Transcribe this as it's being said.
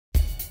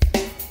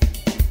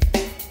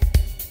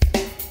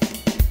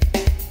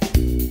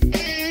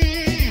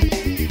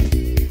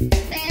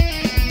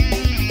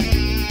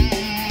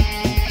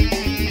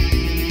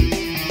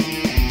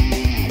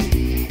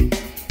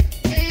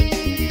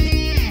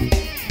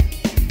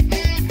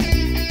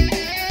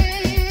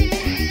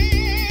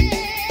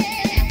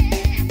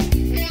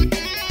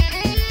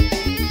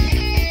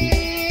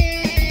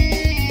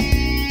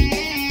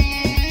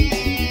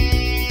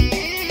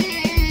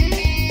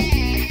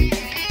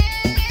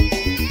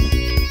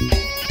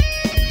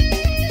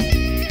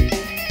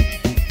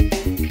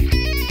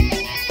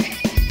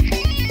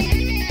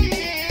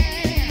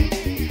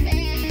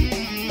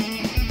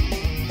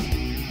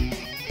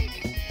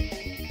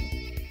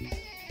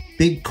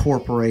big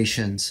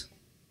corporations,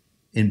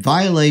 in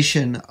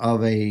violation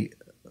of a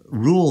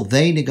rule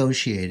they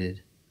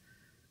negotiated,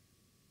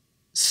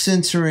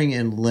 censoring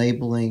and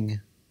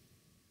labeling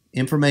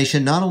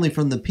information not only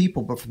from the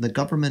people but from the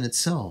government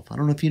itself. I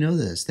don't know if you know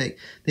this. They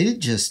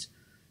didn't just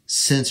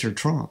censor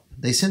Trump.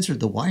 They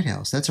censored the White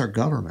House. That's our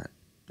government.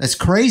 That's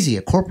crazy.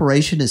 A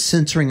corporation is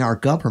censoring our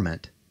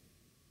government.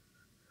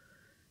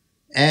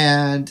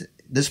 And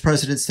this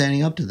president's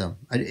standing up to them.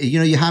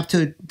 You have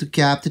to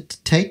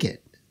take it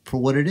for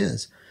what it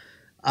is.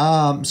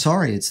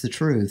 Sorry, it's the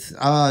truth.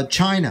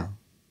 China,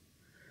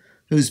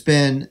 whose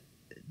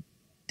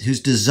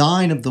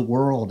design of the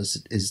world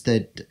is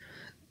that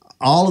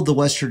all of the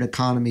Western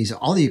economies,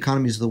 all the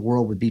economies of the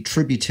world would be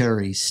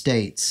tributary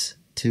states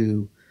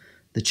to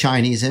the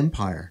Chinese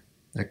empire.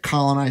 They're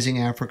colonizing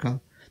Africa.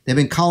 They've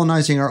been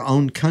colonizing our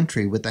own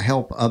country with the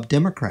help of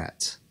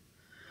Democrats.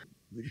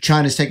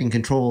 China's taking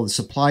control of the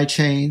supply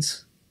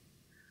chains.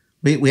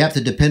 We have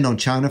to depend on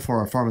China for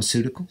our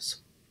pharmaceuticals.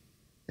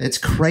 It's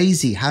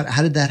crazy.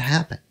 How did that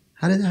happen?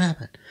 How did that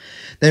happen?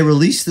 They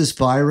released this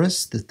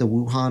virus, the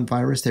Wuhan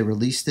virus. They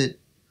released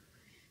it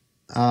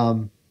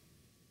around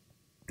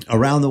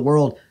the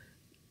world,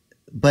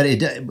 but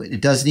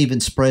it doesn't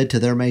even spread to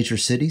their major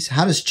cities.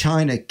 How does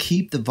China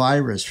keep the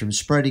virus from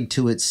spreading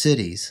to its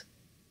cities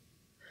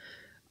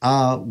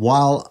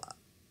while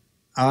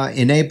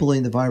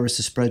enabling the virus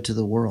to spread to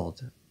the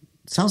world?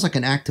 It sounds like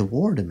an act of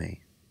war to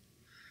me.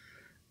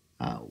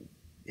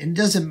 It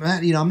doesn't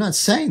matter. I'm not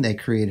saying they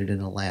created it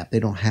in a lab.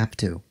 They don't have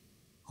to.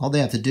 All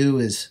they have to do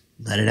is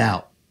let it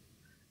out.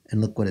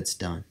 And look what it's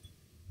done.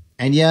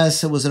 And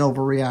yes, it was an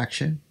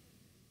overreaction.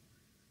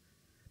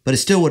 But it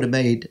still would have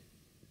made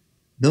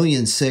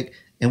millions sick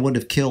and would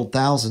have killed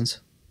thousands,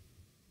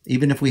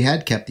 even if we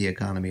had kept the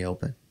economy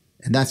open.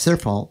 And that's their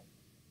fault.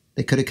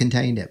 They could have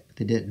contained it, but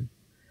they didn't.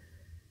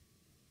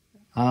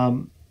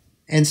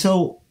 And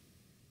so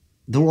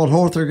the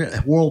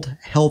World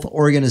Health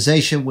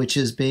Organization, which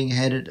is being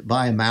headed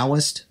by a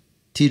Maoist,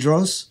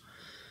 Tedros,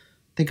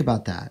 think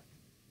about that.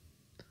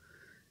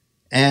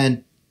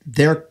 And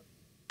they're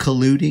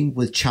colluding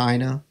with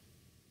China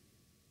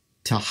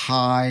to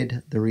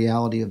hide the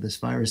reality of this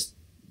virus.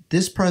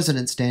 This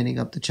president standing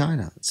up to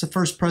China. It's the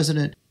first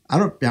president.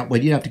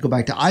 You'd have to go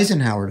back to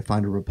Eisenhower to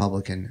find a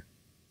Republican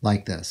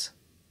like this,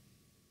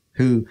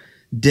 who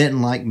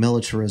didn't like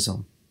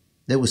militarism,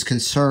 that was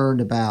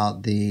concerned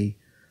about the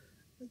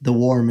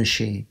war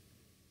machine,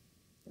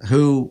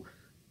 who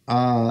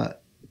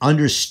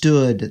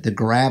understood the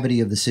gravity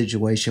of the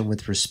situation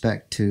with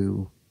respect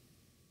to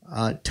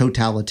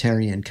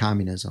totalitarian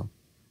communism,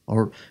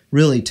 or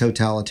really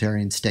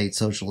totalitarian state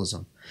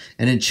socialism.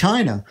 And in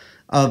China,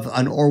 of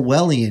an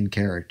Orwellian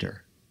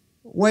character,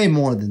 way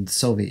more than the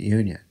Soviet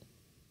Union.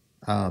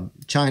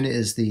 China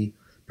is the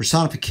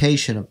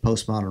personification of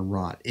postmodern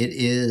rot. It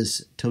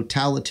is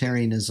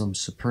totalitarianism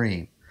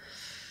supreme.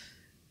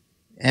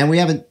 And we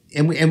haven't,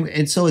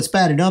 and so it's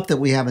bad enough that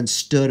we haven't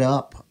stood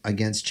up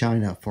against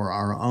China for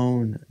our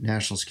own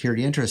national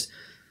security interests.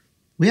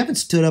 We haven't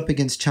stood up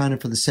against China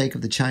for the sake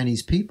of the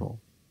Chinese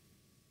people.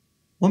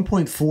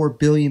 1.4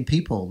 billion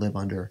people live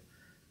under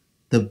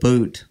the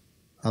boot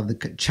of the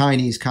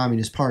Chinese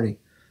Communist Party.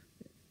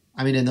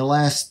 I mean, in the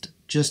last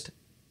just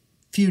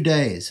few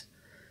days,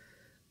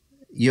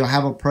 you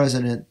have a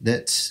president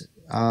that's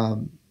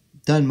done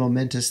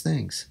momentous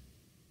things.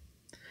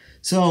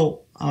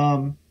 So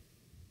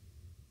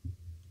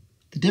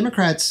the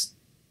Democrats,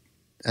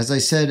 as I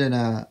said in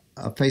a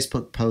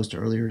Facebook post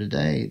earlier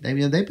today,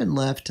 they've been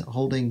left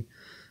holding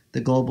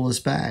the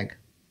globalist bag.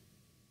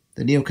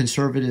 The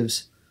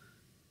neoconservatives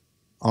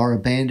are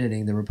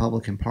abandoning the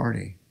Republican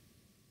Party.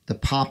 The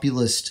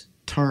populist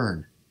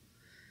turn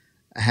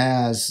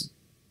has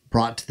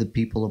brought to the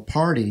people a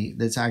party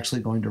that's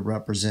actually going to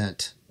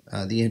represent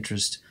the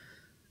interest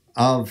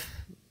of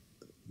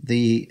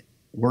the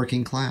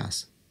working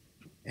class.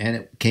 And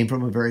it came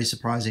from a very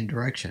surprising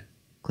direction,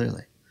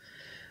 clearly.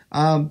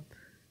 The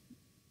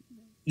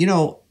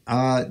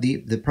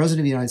President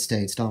of the United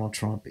States, Donald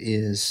Trump,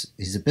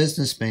 he's a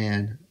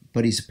businessman,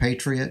 but he's a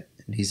patriot,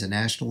 and he's a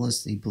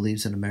nationalist. He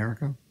believes in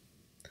America.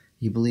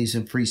 He believes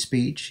in free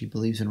speech. He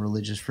believes in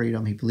religious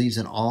freedom. He believes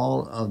in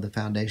all of the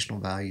foundational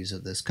values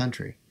of this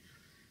country.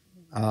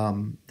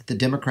 The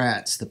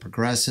Democrats, the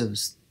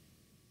progressives,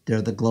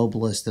 they're the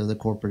globalists, they're the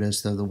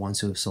corporatists, they're the ones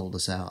who have sold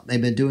us out. They've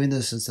been doing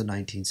this since the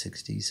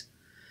 1960s.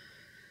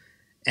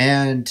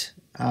 And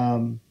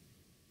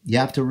you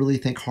have to really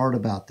think hard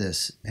about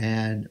this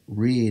and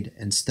read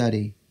and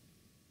study.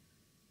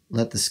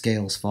 Let the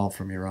scales fall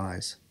from your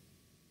eyes.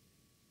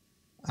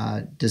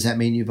 Does that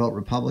mean you vote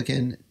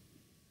Republican?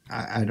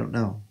 I don't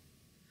know.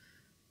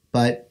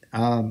 But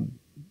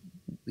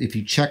if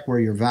you check where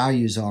your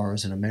values are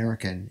as an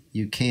American,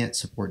 you can't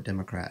support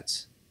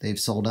Democrats. They've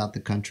sold out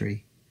the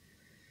country.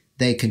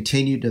 They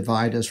continue to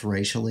divide us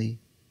racially.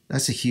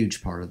 That's a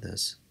huge part of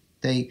this.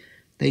 They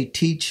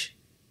teach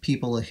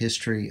people a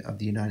history of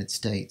the United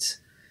States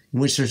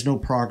in which there's no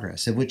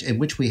progress, in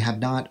which we have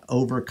not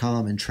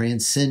overcome and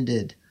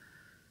transcended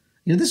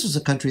You know, this was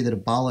a country that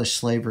abolished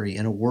slavery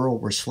in a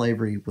world where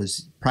slavery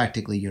was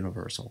practically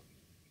universal.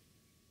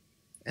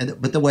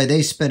 But the way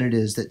they spin it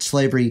is that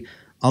slavery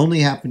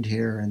only happened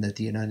here and that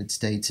the United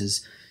States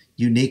is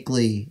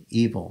uniquely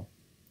evil.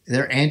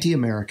 They're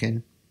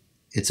anti-American.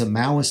 It's a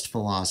Maoist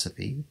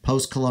philosophy,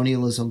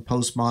 post-colonialism,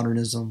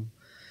 postmodernism,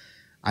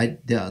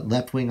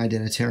 left-wing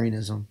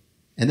identitarianism.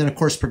 And then, of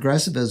course,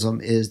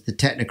 progressivism is the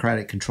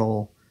technocratic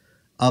control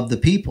of the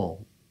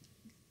people.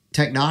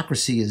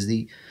 Technocracy is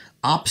the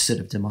opposite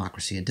of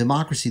democracy. In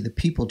democracy, the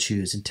people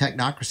choose. In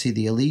technocracy,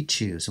 the elite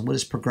choose. And what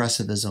does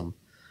progressivism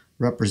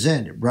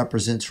represent? It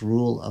represents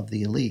rule of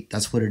the elite.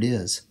 That's what it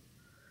is.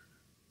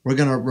 We're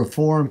going to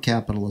reform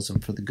capitalism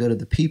for the good of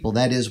the people.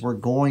 That is, we're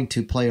going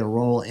to play a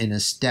role in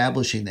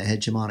establishing the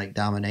hegemonic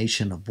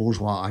domination of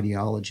bourgeois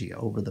ideology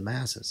over the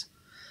masses.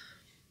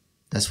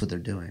 That's what they're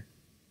doing.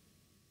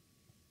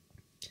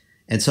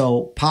 And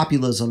so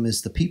populism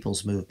is the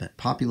people's movement.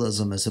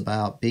 Populism is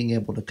about being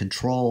able to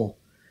control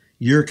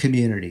your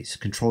communities,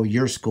 control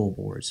your school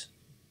boards,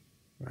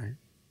 right?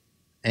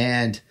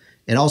 And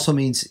it also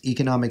means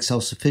economic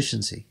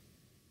self-sufficiency,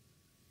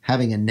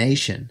 having a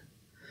nation.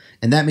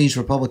 And that means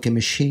Republican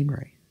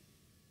machinery,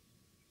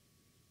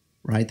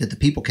 right, that the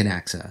people can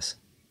access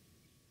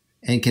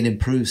and can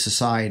improve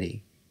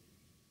society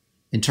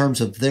in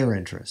terms of their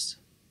interests.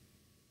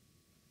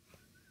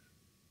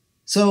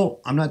 So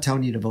I'm not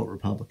telling you to vote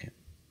Republican,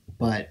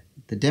 but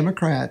the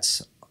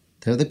Democrats,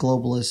 they're the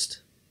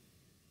globalists,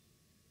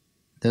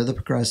 they're the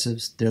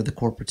progressives, they're the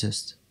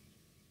corporatists,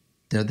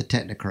 they're the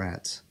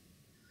technocrats,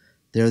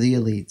 they're the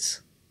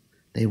elites.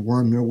 They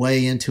worm their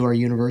way into our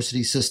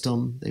university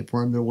system. They've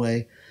wormed their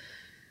way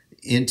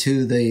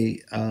into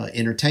the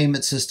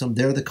entertainment system.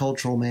 They're the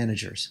cultural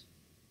managers.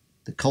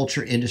 The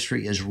culture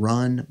industry is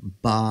run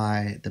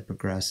by the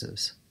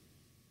progressives.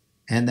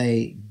 And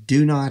they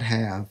do not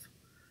have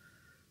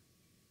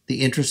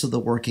the interests of the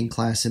working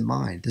class in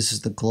mind. This is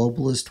the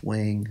globalist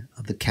wing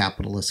of the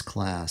capitalist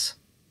class.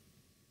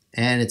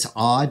 And it's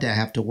odd to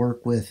have to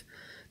work with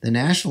the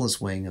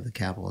nationalist wing of the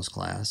capitalist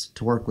class,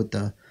 to work with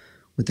the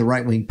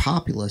right-wing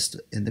populist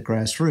in the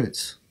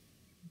grassroots.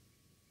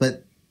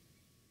 But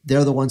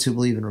they're the ones who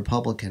believe in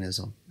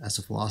republicanism as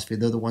a philosophy.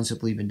 They're the ones who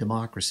believe in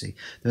democracy.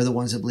 They're the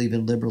ones that believe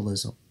in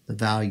liberalism, the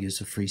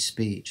values of free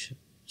speech,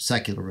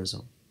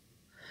 secularism,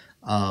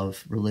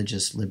 of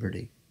religious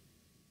liberty.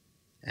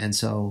 And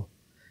so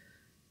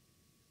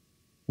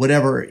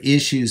whatever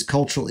issues,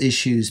 cultural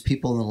issues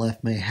people on the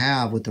left may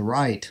have with the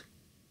right,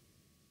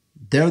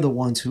 they're the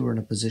ones who are in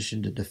a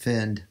position to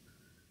defend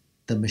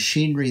the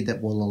machinery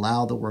that will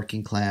allow the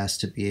working class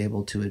to be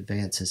able to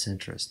advance its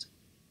interest.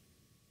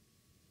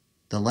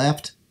 The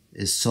left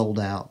is sold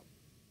out.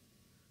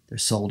 They're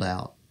sold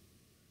out.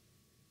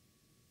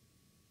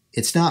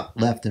 It's not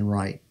left and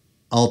right.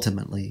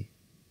 Ultimately,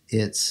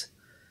 it's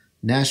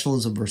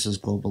nationalism versus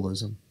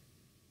globalism.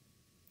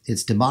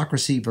 It's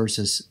democracy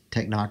versus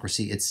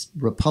technocracy. It's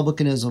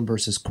republicanism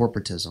versus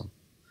corporatism.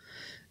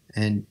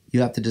 And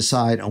you have to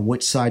decide on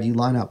which side you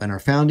line up. And our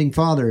founding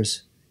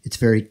fathers, it's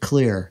very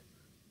clear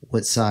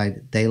what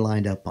side they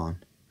lined up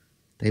on.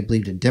 They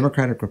believed in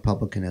democratic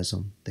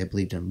republicanism. They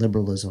believed in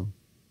liberalism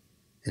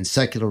and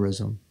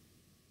secularism.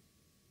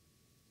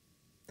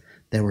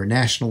 They were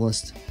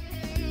nationalists.